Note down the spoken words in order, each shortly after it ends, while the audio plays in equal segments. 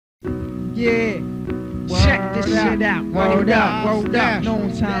Yeah. Check this shit out. Word up, word up. Know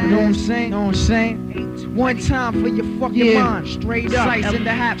what I'm saying? One time for your fucking mind. Straight up. Cise in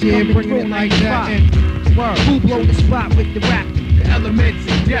the Haps coming through like that. Who blow the spot with the rap? The Elementz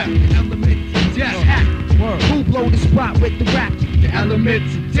of Def. The Elementz of Def. Who blow the spot with the rap? The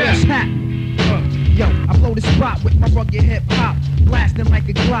Elementz of Def. Yo, I blow the spot with my rugged hip hop, blasting like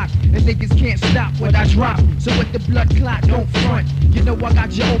a Glock, and niggas can't stop what I drop. So with the blood clot, don't front. You know I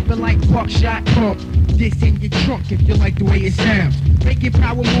got you open like buckshot. Pump this in your trunk if you like the way it sounds. Making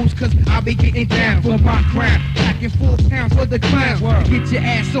power moves cause I'll be getting down for my crown. Packing 4 pounds for the clown. Get your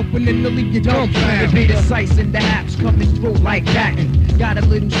ass open and they'll leave you dumbfounded. Be the Cise in the Haps coming through like that. Got a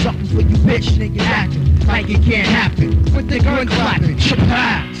little something for you bitch niggas acting like it can't happen. With the gun clapping,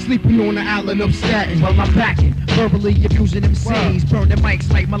 sleeping on the island of Staten while I'm packing, verbally abusing MCs, burning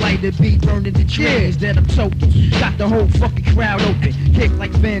mics like my lighter be burning the trees that I'm toking. Got the whole fucking crowd open, kick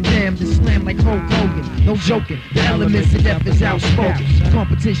like Van Damme, then slam like Hulk Hogan. No joking, the Elementz of Def is outspoken.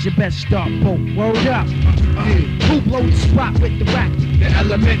 Competition best start both. Word up. Who blow the spot with the rap? The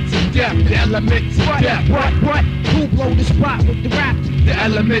Elementz of Def. The Elementz of Def. What? Who blow the spot with the rap? The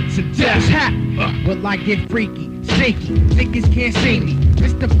Elementz of Def. Well, I get freaky, sneaky, niggas can't see me.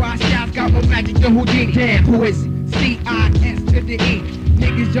 Mr. Styles got more magic than Houdini. Damn, who is it? C-I-S to the E.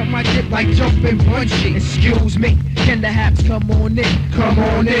 Niggas jump my dip like jumping bungee. Excuse me, can the Haps come on in? Come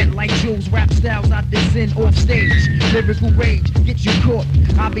on in. Like Jules rap styles I descend off stage. Lyrical rage, get you caught.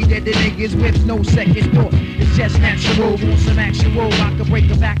 I'll be dead to niggas with no second thought. It's just natural, want some actual. I can break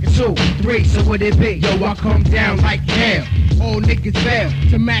them back in 2, 3, so what it be? Yo, I come down like hell. All niggas fail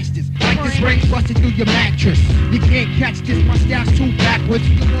to match this. Like this ring busted through your mattress. You can't catch this, my style's too backwards.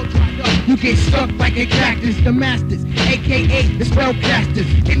 You get stuck like a cactus. The masters, aka the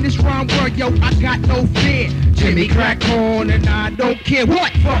spellcasters. In this rhyme world, yo, I got no fear. Jimmy crack on and I don't care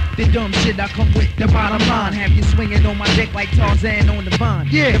what. Fuck the dumb shit, I come with the bottom line. Have you swinging on my dick like Tarzan on the vine.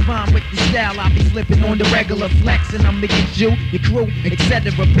 Yeah. The vine with the style, I be flipping on the regular flex. And I'm making you, your crew,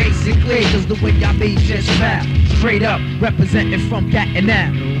 etc. Basically, cause the way I be just foul. Straight up, representing from Staten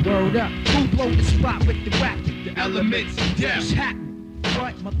Island. Word up. Who blow the spot with the rap? The Elementz of Def.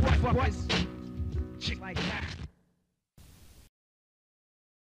 What? Motherfuckers. Chick like that.